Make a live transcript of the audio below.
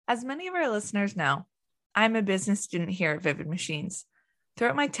As many of our listeners know, I'm a business student here at Vivid Machines.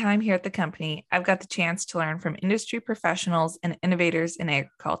 Throughout my time here at the company, I've got the chance to learn from industry professionals and innovators in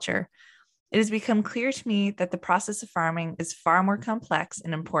agriculture. It has become clear to me that the process of farming is far more complex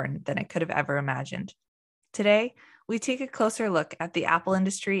and important than I could have ever imagined. Today, we take a closer look at the apple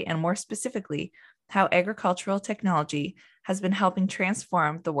industry and more specifically, how agricultural technology has been helping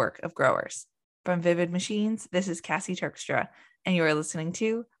transform the work of growers. From Vivid Machines, this is Cassie Turkstra, and you are listening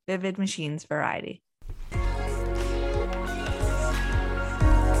to Vivid Machines Variety.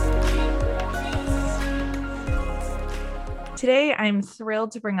 Today, I'm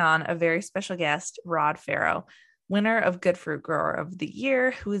thrilled to bring on a very special guest, Rod Farrow, winner of Good Fruit Grower of the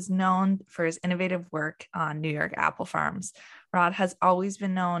Year, who is known for his innovative work on New York apple farms. Rod has always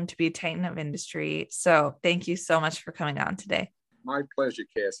been known to be a titan of industry, so thank you so much for coming on today. My pleasure,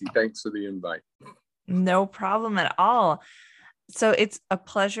 Cassie. Thanks for the invite. No problem at all. So it's a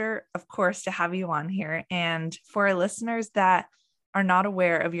pleasure, of course, to have you on here. And for our listeners that are not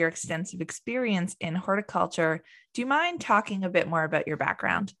aware of your extensive experience in horticulture, do you mind talking a bit more about your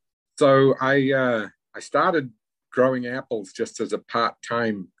background? So I started growing apples just as a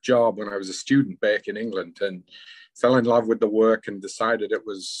part-time job when I was a student back in England, and fell in love with the work and decided it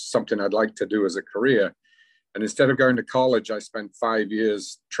was something I'd like to do as a career. And instead of going to college, I spent 5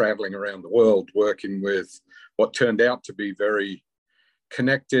 years traveling around the world working with what turned out to be very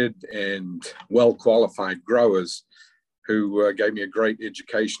connected and well-qualified growers who gave me a great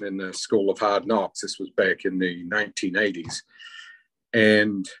education in the School of Hard Knocks. This was back in the 1980s.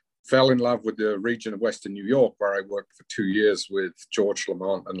 And fell in love with the region of Western New York, where I worked for 2 years with George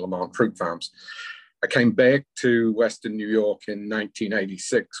Lamont and Lamont Fruit Farms. I came back to Western New York in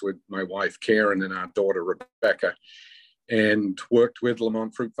 1986 with my wife, Karen, and our daughter, Rebecca, and worked with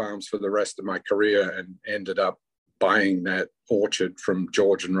Lamont Fruit Farms for the rest of my career and ended up buying that orchard from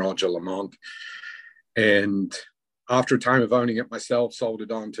George and Roger Lamont. And after a time of owning it myself, sold it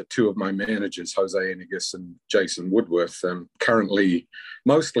on to two of my managers, Jose Enigas and Jason Woodworth. I'm currently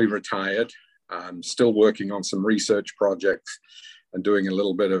mostly retired. I'm still working on some research projects and doing a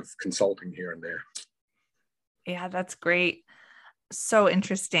little bit of consulting here and there. Yeah, that's great. So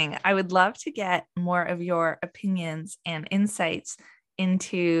interesting. I would love to get more of your opinions and insights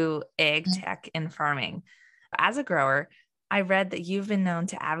into AgTech in farming. As a grower, I read that you've been known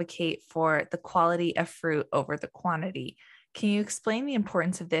to advocate for the quality of fruit over the quantity. Can you explain the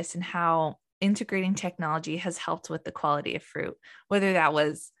importance of this and how integrating technology has helped with the quality of fruit, whether that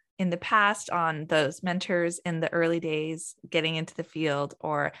was in the past on those mentors in the early days, getting into the field,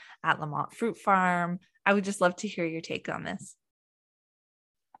 or at Lamont Fruit Farm? I would just love to hear your take on this.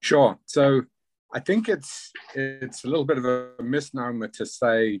 Sure. So I think it's a little bit of a misnomer to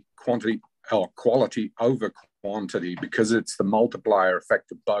say quantity or quality over quantity, because it's the multiplier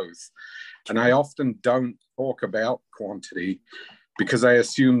effect of both. And I often don't talk about quantity because I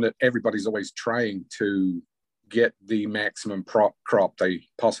assume that everybody's always trying to get the maximum crop they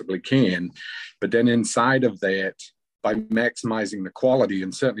possibly can. But then inside of that, by maximizing the quality,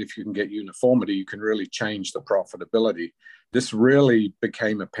 and certainly if you can get uniformity, you can really change the profitability. This really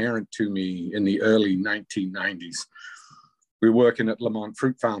became apparent to me in the early 1990s. We were working at Lamont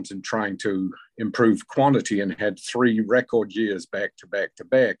Fruit Farms and trying to improve quantity, and had 3 record years back to back to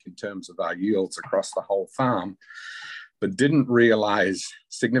back in terms of our yields across the whole farm, but didn't realize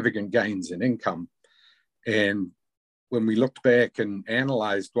significant gains in income. And when we looked back and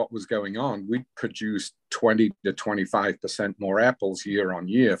analyzed what was going on, we'd produced 20 to 25% more apples year on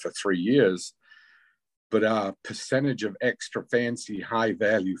year for 3 years. But our percentage of extra fancy high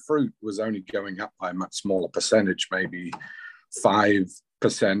value fruit was only going up by a much smaller percentage, maybe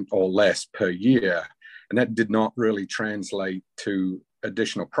 5% or less per year. And that did not really translate to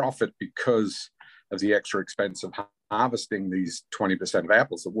additional profit because of the extra expense of harvesting these 20% of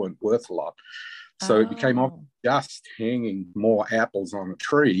apples that weren't worth a lot. So it became obvious just hanging more apples on a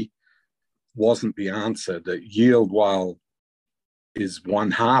tree wasn't the answer. That yield, while is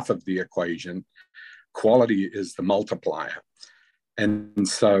one half of the equation, quality is the multiplier. And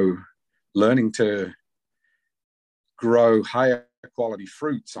so learning to grow higher quality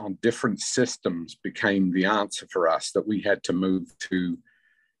fruits on different systems became the answer for us, that we had to move to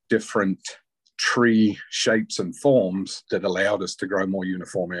different tree shapes and forms that allowed us to grow more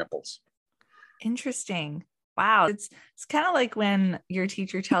uniform apples. Interesting. Wow. It's kind of like when your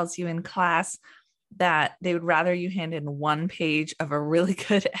teacher tells you in class that they would rather you hand in 1 page of a really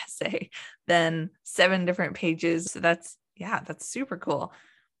good essay than 7 different pages. So that's super cool.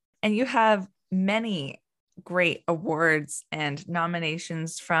 And you have many great awards and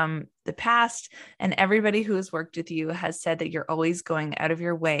nominations from the past. And everybody who has worked with you has said that you're always going out of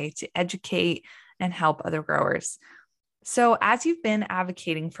your way to educate and help other growers. So, as you've been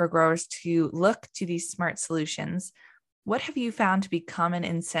advocating for growers to look to these smart solutions, what have you found to be common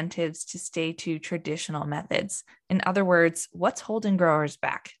incentives to stay to traditional methods? In other words, what's holding growers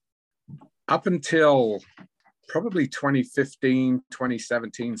back? Up until probably 2015,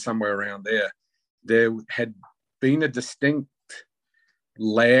 2017, somewhere around there had been a distinct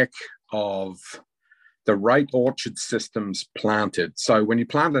lack of the right orchard systems planted. So when you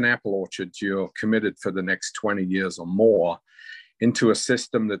plant an apple orchard, you're committed for the next 20 years or more into a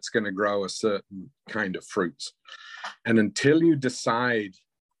system that's going to grow a certain kind of fruits. And until you decide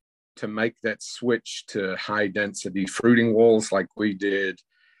to make that switch to high density fruiting walls like we did,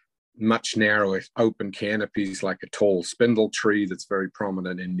 much narrower open canopies like a tall spindle tree that's very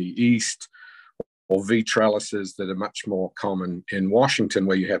prominent in the East, or V trellises that are much more common in Washington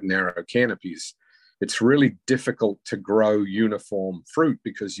where you have narrow canopies, it's really difficult to grow uniform fruit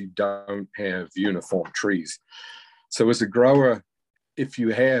because you don't have uniform trees. So as a grower, if you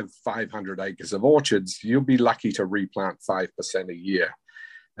have 500 acres of orchards, you'll be lucky to replant 5% a year.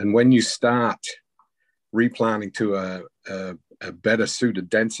 And when you start replanting to a better suited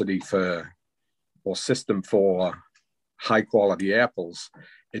density for or system for high quality apples,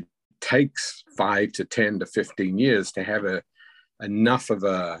 it takes 5 to 10 to 15 years to have enough of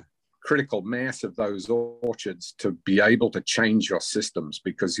a critical mass of those orchards to be able to change your systems,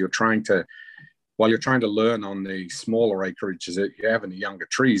 because while you're trying to learn on the smaller acreages that you have in the younger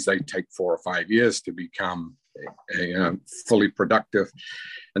trees, they take 4 or 5 years to become fully productive.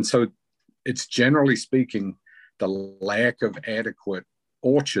 And so it's generally speaking the lack of adequate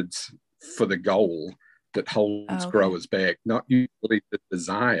orchards for the goal that holds growers back, not usually the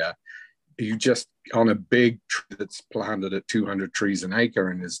desire. You just, on a big tree that's planted at 200 trees an acre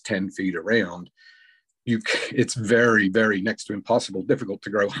and is 10 feet around, it's very, very next to impossible, difficult to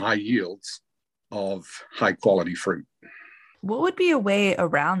grow high yields of high quality fruit. What would be a way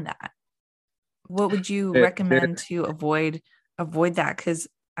around that? What would you recommend to avoid that? Because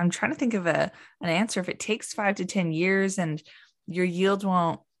I'm trying to think of an answer. If it takes 5 to 10 years and your yield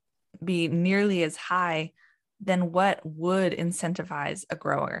won't be nearly as high, then what would incentivize a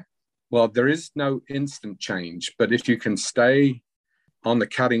grower? Well, there is no instant change, but if you can stay on the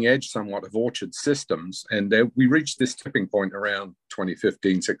cutting edge somewhat of orchard systems, and we reached this tipping point around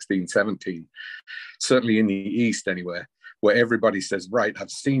 2015, 16, 17, certainly in the East anywhere, where everybody says, right, I've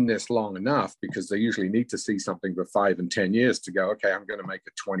seen this long enough, because they usually need to see something for 5 and 10 years to go, okay, I'm going to make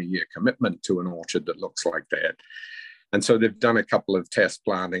a 20-year commitment to an orchard that looks like that. And so they've done a couple of test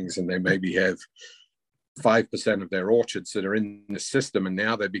plantings, and they maybe have 5% of their orchards that are in the system, and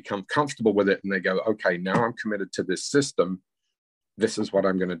now they become comfortable with it, and they go, okay, now I'm committed to this system. This is what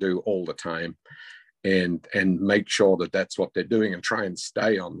I'm going to do all the time, and make sure that that's what they're doing, and try and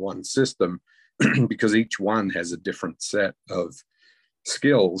stay on one system because each one has a different set of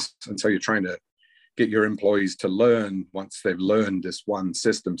skills. And so you're trying to get your employees to learn, once they've learned this one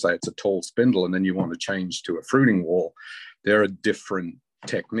system, say it's a tall spindle, and then you want to change to a fruiting wall, there are different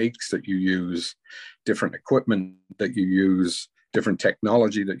techniques that you use, different equipment that you use, different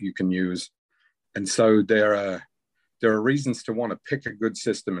technology that you can use. And so there are reasons to want to pick a good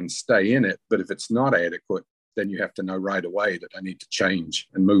system and stay in it. But if it's not adequate, then you have to know right away that I need to change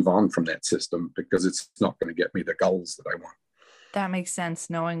and move on from that system, because it's not going to get me the goals that I want. That makes sense,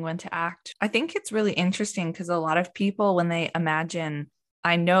 knowing when to act. I think it's really interesting because a lot of people, when they imagine,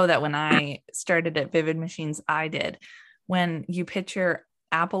 I know that when I started at Vivid Machines, I did, when you picture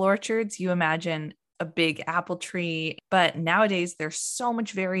apple orchards, you imagine a big apple tree. But nowadays, there's so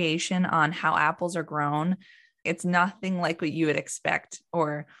much variation on how apples are grown. It's nothing like what you would expect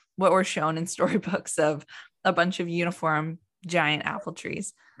or what we're shown in storybooks of a bunch of uniform giant apple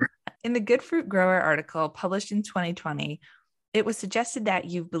trees. In the Good Fruit Grower article published in 2020, it was suggested that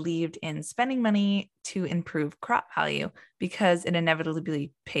you've believed in spending money to improve crop value because it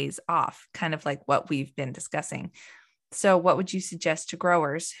inevitably pays off, kind of like what we've been discussing. So what would you suggest to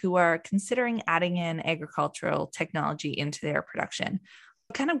growers who are considering adding in agricultural technology into their production?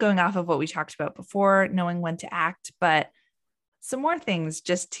 Kind of going off of what we talked about before, knowing when to act, but some more things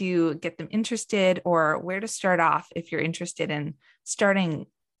just to get them interested, or where to start off if you're interested in starting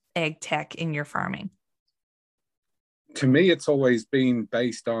ag tech in your farming. To me, it's always been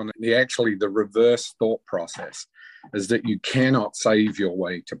based on the reverse thought process, is that you cannot save your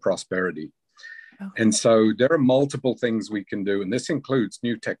way to prosperity. Okay. And so there are multiple things we can do, and this includes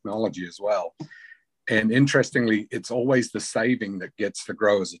new technology as well. And interestingly, it's always the saving that gets the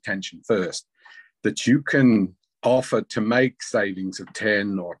grower's attention first. that you can offer to make savings of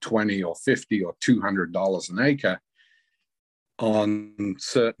 10 or 20 or 50 or $200 an acre on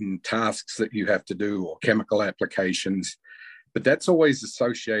certain tasks that you have to do or chemical applications. But that's always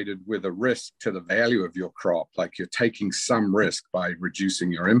associated with a risk to the value of your crop, like you're taking some risk by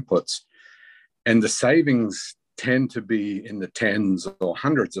reducing your inputs. And the savings tend to be in the tens or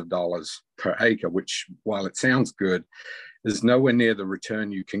hundreds of dollars per acre, which, while it sounds good, is nowhere near the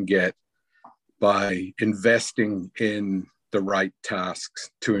return you can get by investing in the right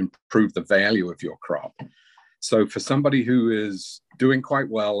tasks to improve the value of your crop. So for somebody who is doing quite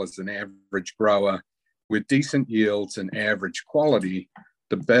well as an average grower with decent yields and average quality,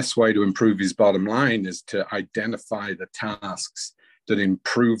 the best way to improve his bottom line is to identify the tasks that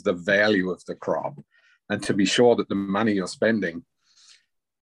improve the value of the crop, and to be sure that the money you're spending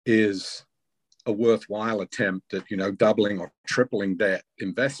is a worthwhile attempt at, doubling or tripling that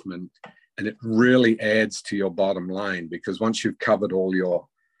investment. And it really adds to your bottom line, because once you've covered all your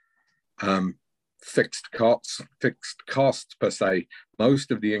fixed costs per se, most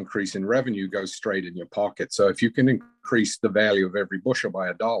of the increase in revenue goes straight in your pocket. So if you can increase the value of every bushel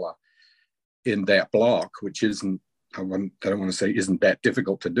by $1 in that block, which isn't, I don't want to say isn't that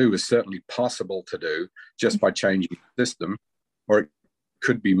difficult to do, is certainly possible to do just by changing the system, or it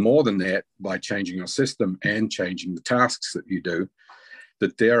could be more than that by changing your system and changing the tasks that you do,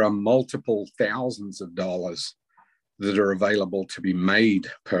 that there are multiple thousands of dollars that are available to be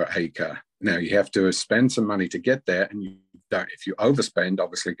made per acre. Now, you have to spend some money to get that, and if you overspend,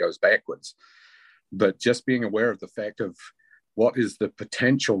 obviously it goes backwards. But just being aware of the fact of what is the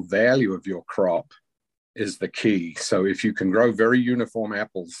potential value of your crop is the key. So if you can grow very uniform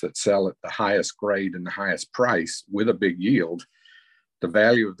apples that sell at the highest grade and the highest price with a big yield, the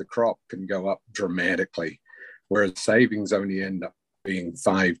value of the crop can go up dramatically, whereas savings only end up being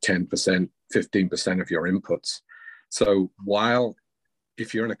 5, 10%, 15% of your inputs. So while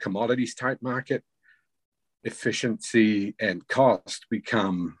if you're in a commodities type market, efficiency and cost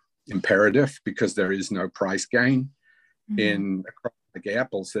become imperative because there is no price gain. Mm-hmm. In a crop like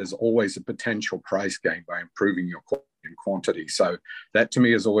apples, there's always a potential price gain by improving your quality and quantity. So that to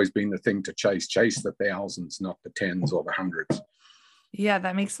me has always been the thing to chase the thousands, not the tens or the hundreds. Yeah,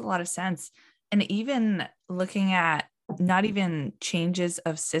 that makes a lot of sense. And even looking at not even changes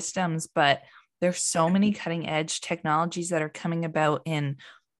of systems, but there's so many cutting edge technologies that are coming about in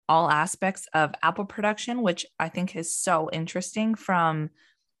all aspects of apple production, which I think is so interesting. From,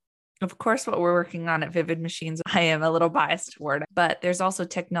 of course, what we're working on at Vivid Machines, I am a little biased toward, but there's also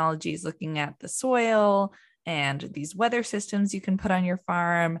technologies looking at the soil and these weather systems you can put on your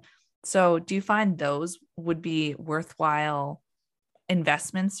farm. So do you find those would be worthwhile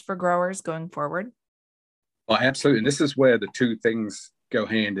investments for growers going forward? Well, absolutely. And this is where the two things go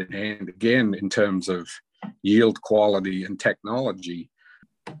hand in hand again in terms of yield quality and technology.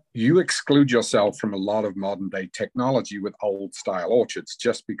 You exclude yourself from a lot of modern day technology with old style orchards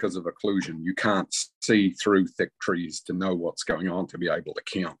just because of occlusion. You can't see through thick trees to know what's going on to be able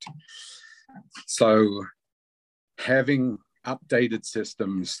to count. So having updated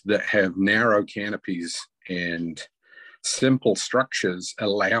systems that have narrow canopies and simple structures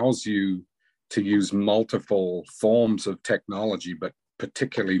allows you to use multiple forms of technology, but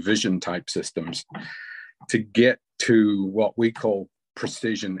particularly vision type systems, to get to what we call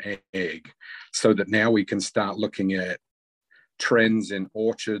precision ag, so that now we can start looking at trends in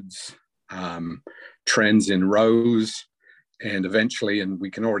orchards, trends in rows, and eventually, and we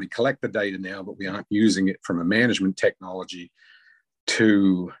can already collect the data now, but we aren't using it from a management technology,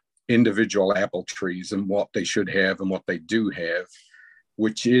 to individual apple trees and what they should have and what they do have,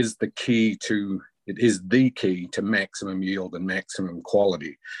 which is the key to maximum yield and maximum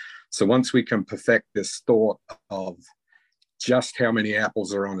quality. So once we can perfect this thought of just how many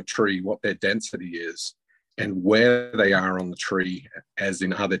apples are on a tree, what their density is, and where they are on the tree, as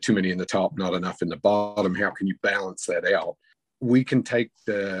in, are there too many in the top, not enough in the bottom, how can you balance that out? We can take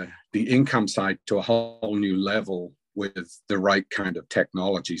the income side to a whole new level with the right kind of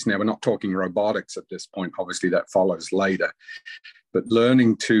technologies. Now, we're not talking robotics at this point, obviously that follows later, but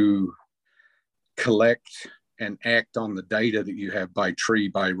learning to collect and act on the data that you have by tree,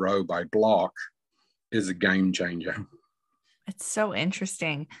 by row, by block is a game changer. It's so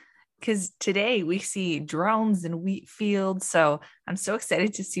interesting because today we see drones in wheat fields. So I'm so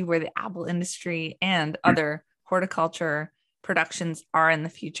excited to see where the apple industry and other horticulture productions are in the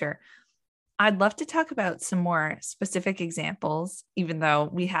future. I'd love to talk about some more specific examples, even though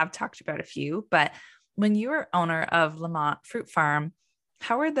we have talked about a few. But when you were owner of Lamont Fruit Farm,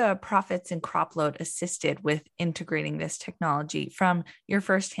 How are the profits and crop load assisted with integrating this technology from your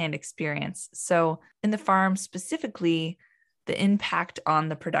firsthand experience? So, in the farm specifically, the impact on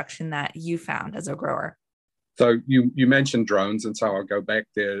the production that you found as a grower. So you mentioned drones, and so I'll go back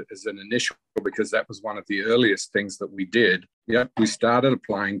there as an initial because that was one of the earliest things that we did. Yep, we started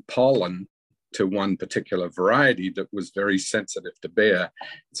applying pollen to one particular variety that was very sensitive to bear.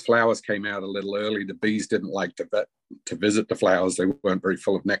 Its flowers came out a little early. The bees didn't like to visit the flowers. They weren't very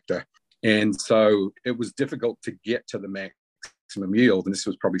full of nectar. And so it was difficult to get to the maximum yield. And this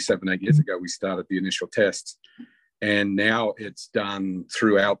was probably 7-8 years ago we started the initial tests. And now it's done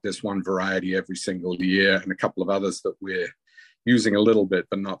throughout this one variety every single year, and a couple of others that we're using a little bit,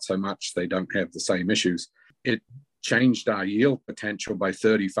 but not so much. They don't have the same issues. It changed our yield potential by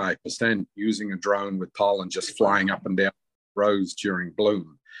 35% using a drone with pollen just flying up and down rows during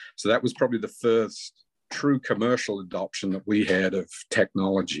bloom. So that was probably the first true commercial adoption that we had of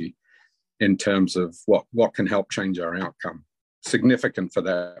technology in terms of what can help change our outcome. Significant for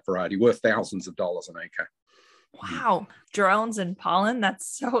that variety, worth thousands of dollars an acre. Wow, drones and pollen.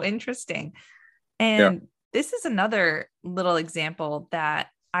 That's so interesting. And this is another little example that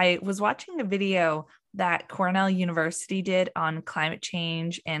I was watching a video that Cornell University did on climate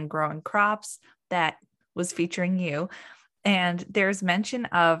change and growing crops that was featuring you. And there's mention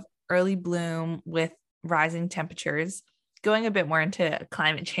of early bloom with rising temperatures, going a bit more into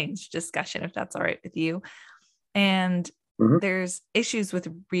climate change discussion, if that's all right with you. And there's issues with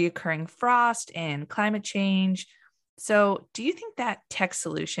reoccurring frost and climate change. So do you think that tech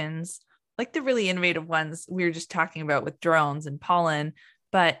solutions, like the really innovative ones we were just talking about with drones and pollen,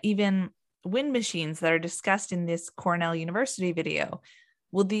 but even wind machines that are discussed in this Cornell University video,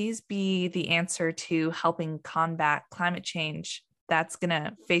 will these be the answer to helping combat climate change that's going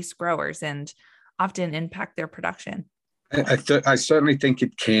to face growers and often impact their production? I certainly think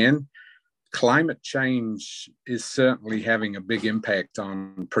it can. Climate change is certainly having a big impact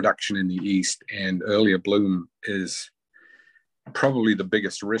on production in the East, and earlier bloom is probably the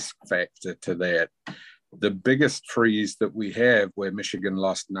biggest risk factor to that. The biggest freeze that we have, where Michigan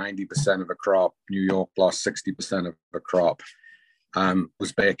lost 90% of a crop, New York lost 60% of a crop,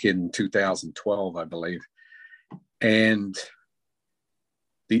 was back in 2012, I believe. And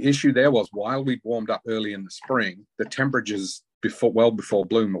the issue there was, while we'd warmed up early in the spring, the temperatures well before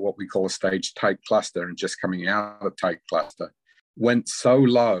bloom at what we call a stage tight cluster and just coming out of tight cluster went so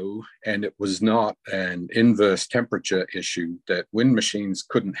low, and it was not an inverse temperature issue that wind machines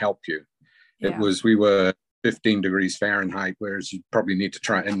couldn't help you. It was, we were 15 degrees Fahrenheit, whereas you probably need to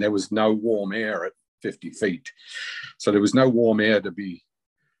try, and there was no warm air at 50 feet. So there was no warm air to be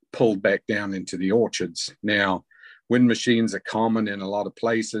pulled back down into the orchards. Now, wind machines are common in a lot of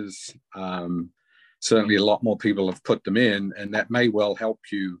places. Certainly a lot more people have put them in, and that may well help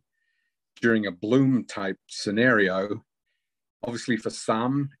you during a bloom type scenario. Obviously for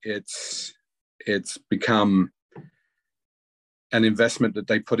some, it's become an investment that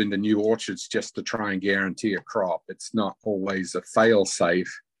they put into new orchards just to try and guarantee a crop. It's not always a fail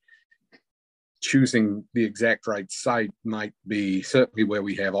safe. Choosing the exact right site might be certainly where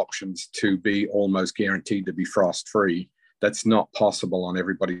we have options to be almost guaranteed to be frost free. That's not possible on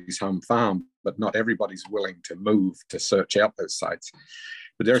everybody's home farm, but not everybody's willing to move to search out those sites.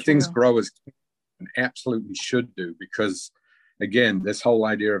 But there are things growers absolutely should do, because again, this whole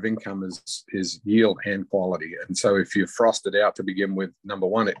idea of income is yield and quality. And so if you frost it out to begin with, number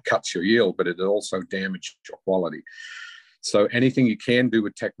one, it cuts your yield, but it also damages your quality. So anything you can do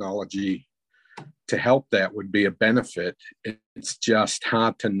with technology to help that would be a benefit. It's just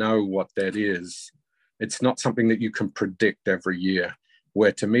hard to know what that is. It's not something that you can predict every year,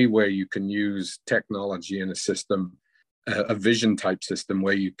 where to me, where you can use technology in a system, a vision type system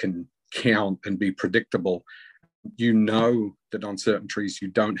where you can count and be predictable. You know that on certain trees you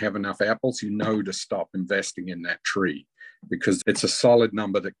don't have enough apples, you know to stop investing in that tree, because it's a solid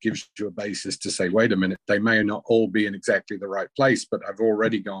number that gives you a basis to say, wait a minute, they may not all be in exactly the right place, but I've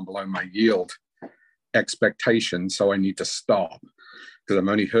already gone below my yield expectation, so I need to stop because I'm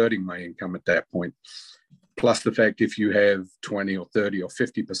only hurting my income at that point. Plus the fact if you have 20 or 30 or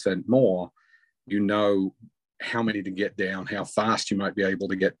 50% more, you know how many to get down, how fast you might be able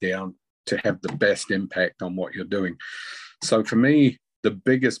to get down to have the best impact on what you're doing. So for me, the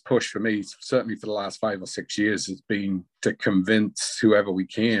biggest push for me, certainly for the last 5 or 6 years, has been to convince whoever we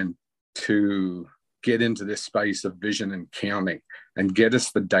can to get into this space of vision and counting and get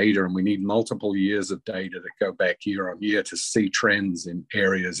us the data. And we need multiple years of data that go back year on year to see trends in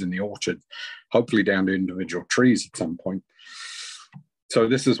areas in the orchard, hopefully down to individual trees at some point. So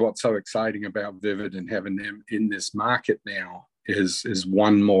this is what's so exciting about Vivid and having them in this market now, is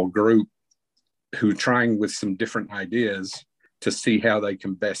one more group who are trying with some different ideas to see how they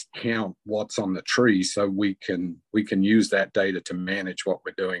can best count what's on the tree, so we can use that data to manage what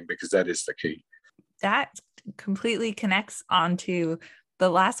we're doing, because that is the key. That completely connects onto the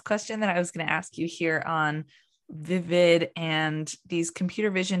last question that I was going to ask you here on Vivid and these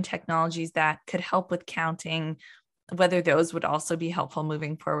computer vision technologies that could help with counting, whether those would also be helpful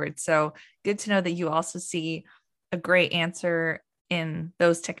moving forward. So good to know that you also see a great answer in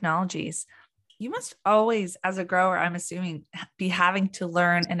those technologies. You must always, as a grower, I'm assuming, be having to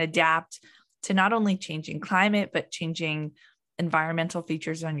learn and adapt to not only changing climate, but changing environmental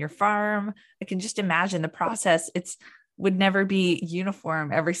features on your farm. I can just imagine the process. Would never be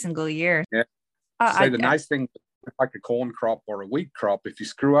uniform every single year. Yeah. So the nice thing, like a corn crop or a wheat crop, if you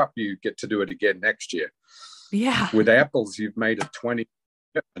screw up, you get to do it again next year. Yeah. With apples, you've made it 20,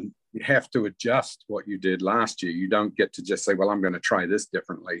 and you have to adjust what you did last year. You don't get to just say, well, I'm going to try this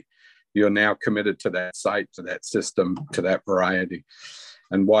differently. You're now committed to that site, to that system, to that variety.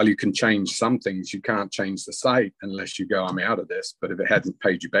 And while you can change some things, you can't change the site unless you go, I'm out of this. But if it hasn't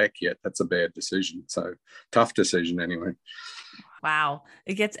paid you back yet, that's a bad decision. So tough decision anyway. Wow.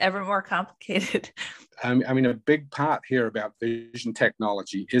 It gets ever more complicated. I mean, a big part here about vision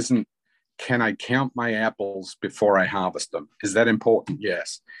technology isn't, can I count my apples before I harvest them? Is that important?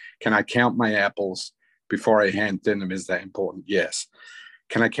 Yes. Can I count my apples before I hand thin them? Is that important? Yes.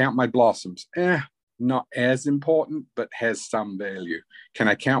 Can I count my blossoms? Not as important, but has some value. Can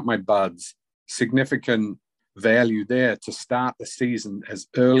I count my buds? Significant value there to start the season as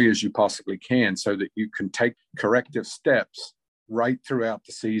early as you possibly can, so that you can take corrective steps right throughout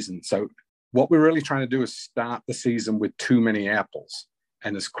the season. So what we're really trying to do is start the season with too many apples,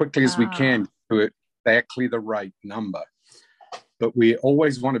 and as quickly as we can to exactly the right number. But we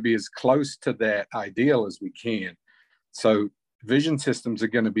always want to be as close to that ideal as we can. So vision systems are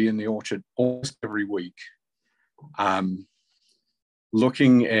going to be in the orchard almost every week,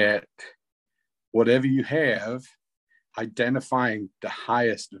 looking at whatever you have, identifying the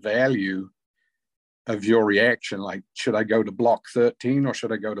highest value of your reaction. Like, should I go to block 13 or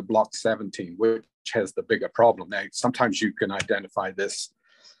should I go to block 17? Which has the bigger problem? Now, sometimes you can identify this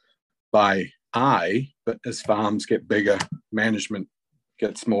by eye, but as farms get bigger, management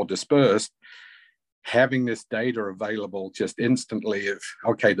gets more dispersed. Having this data available just instantly of,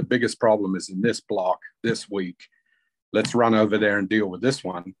 okay, the biggest problem is in this block this week. Let's run over there and deal with this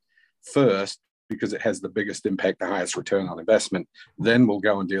one first, because it has the biggest impact, the highest return on investment. Then we'll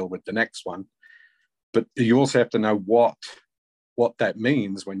go and deal with the next one. But you also have to know what that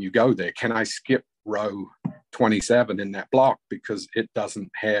means when you go there. Can I skip row 27 in that block because it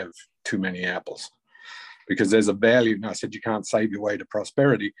doesn't have too many apples? Because there's a value. And I said, you can't save your way to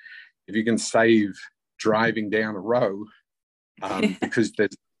prosperity. If you can save driving down a row because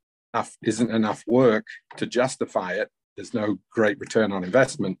isn't enough work to justify it, there's no great return on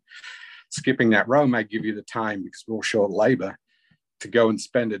investment. Skipping that row may give you the time, because we're short labor, to go and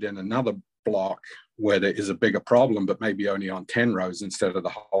spend it in another block where there is a bigger problem, but maybe only on 10 rows instead of the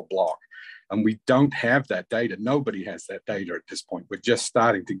whole block. And we don't have that data. Nobody has that data at this point. We're just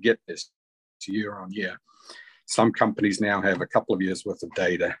starting to get this year on year. Some companies now have a couple of years worth of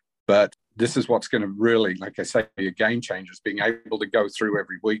data. But this is what's going to really, like I say, be a game changer, is being able to go through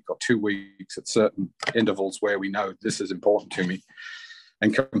every week or 2 weeks at certain intervals where we know this is important to me,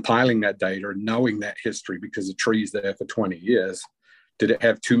 and compiling that data and knowing that history, because the tree's there for 20 years. Did it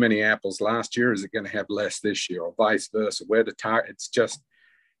have too many apples last year? Is it going to have less this year, or vice versa? Where the target? It's just,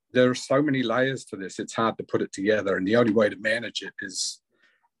 there are so many layers to this. It's hard to put it together. And the only way to manage it is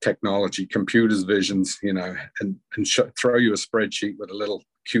technology, computers, visions, and throw you a spreadsheet with a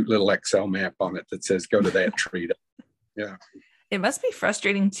cute little Excel map on it that says, go to that tree. Yeah. It must be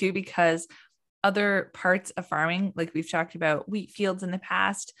frustrating too, because other parts of farming, like we've talked about wheat fields in the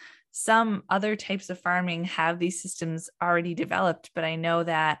past, some other types of farming have these systems already developed. But I know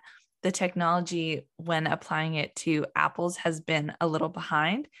that the technology, when applying it to apples, has been a little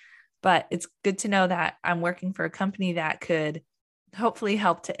behind. But it's good to know that I'm working for a company that could hopefully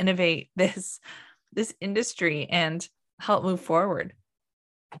help to innovate this industry and help move forward.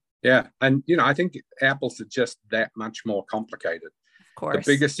 Yeah. And, I think apples are just that much more complicated. Of course.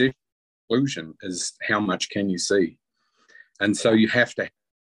 The biggest conclusion is, how much can you see? And so you have to have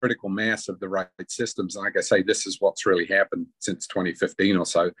critical mass of the right systems. And like I say, this is what's really happened since 2015 or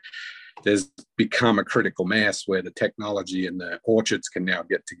so. There's become a critical mass where the technology and the orchards can now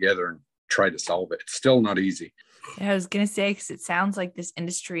get together and try to solve it. It's still not easy. I was going to say, because it sounds like this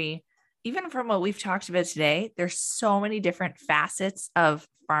industry, even from what we've talked about today, there's so many different facets of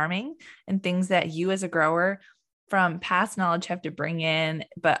farming and things that you as a grower from past knowledge have to bring in,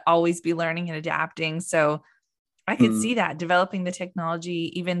 but always be learning and adapting. So I could see that developing the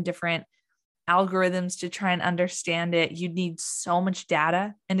technology, even different algorithms to try and understand it. You'd need so much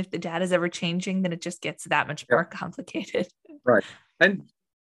data. And if the data is ever changing, then it just gets that much more complicated. Right. And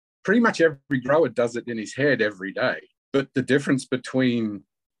pretty much every grower does it in his head every day. But the difference between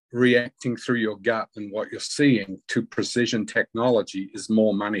reacting through your gut and what you're seeing to precision technology is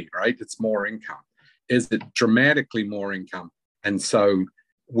more money, right? It's more income. Is it dramatically more income? And so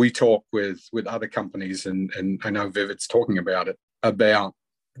we talk with other companies, and I know Vivid's talking about it, about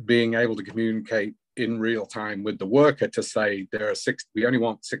being able to communicate in real time with the worker to say, we only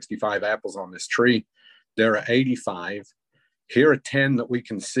want 65 apples on this tree. There are 85. Here are 10 that we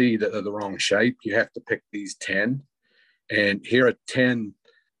can see that are the wrong shape. You have to pick these 10. And here are 10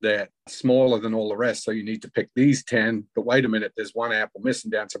 that are smaller than all the rest. So you need to pick these 10. But wait a minute, there's one apple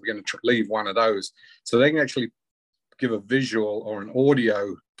missing down. So we're going to leave one of those. So they can actually give a visual or an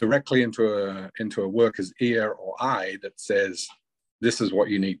audio directly into a worker's ear or eye that says, this is what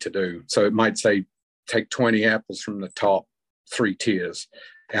you need to do. So it might say, take 20 apples from the top 3 tiers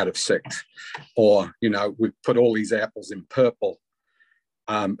out of 6. Or, we've put all these apples in purple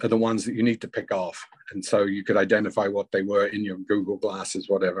are the ones that you need to pick off. And so you could identify what they were in your Google glasses,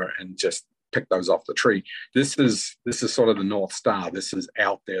 whatever, and just pick those off the tree. This is sort of the North Star. This is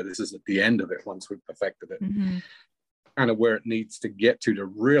out there. This is at the end of it once we've perfected it. Mm-hmm. Kind of where it needs to get to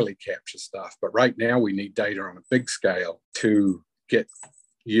really capture stuff. But right now we need data on a big scale to get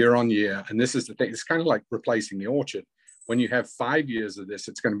year on year. And this is the thing. It's kind of like replacing the orchard. When you have 5 years of this,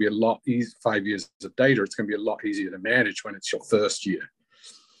 it's going to be a lot easier. 5 years of data, it's going to be a lot easier to manage when it's your first year.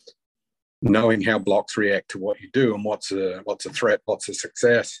 Knowing how blocks react to what you do and what's a threat, what's a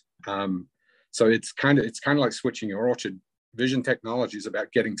success. So it's kind of like switching your orchard. Vision technology is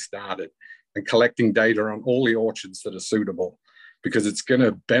about getting started and collecting data on all the orchards that are suitable, because it's going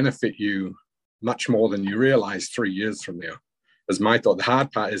to benefit you much more than you realize 3 years from now. As my thought, the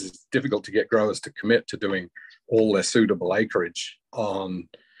hard part is it's difficult to get growers to commit to doing all their suitable acreage on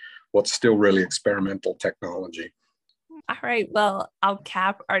what's still really experimental technology. All right. Well, I'll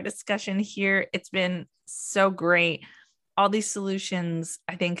cap our discussion here. It's been so great. All these solutions,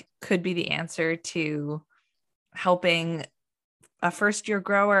 I think, could be the answer to helping a first-year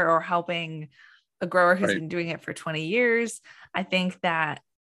grower or helping a grower who's been doing it for 20 years. I think that,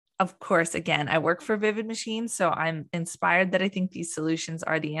 of course, again, I work for Vivid Machines, so I'm inspired that I think these solutions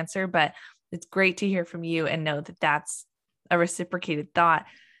are the answer, but it's great to hear from you and know that that's a reciprocated thought.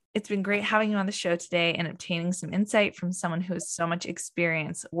 It's been great having you on the show today and obtaining some insight from someone who has so much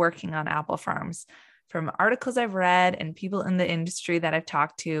experience working on apple farms. From articles I've read and people in the industry that I've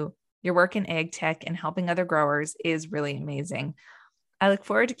talked to, your work in AgTech and helping other growers is really amazing. I look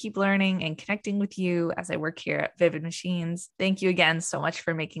forward to keep learning and connecting with you as I work here at Vivid Machines. Thank you again so much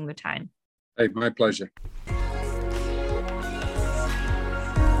for making the time. Hey, my pleasure.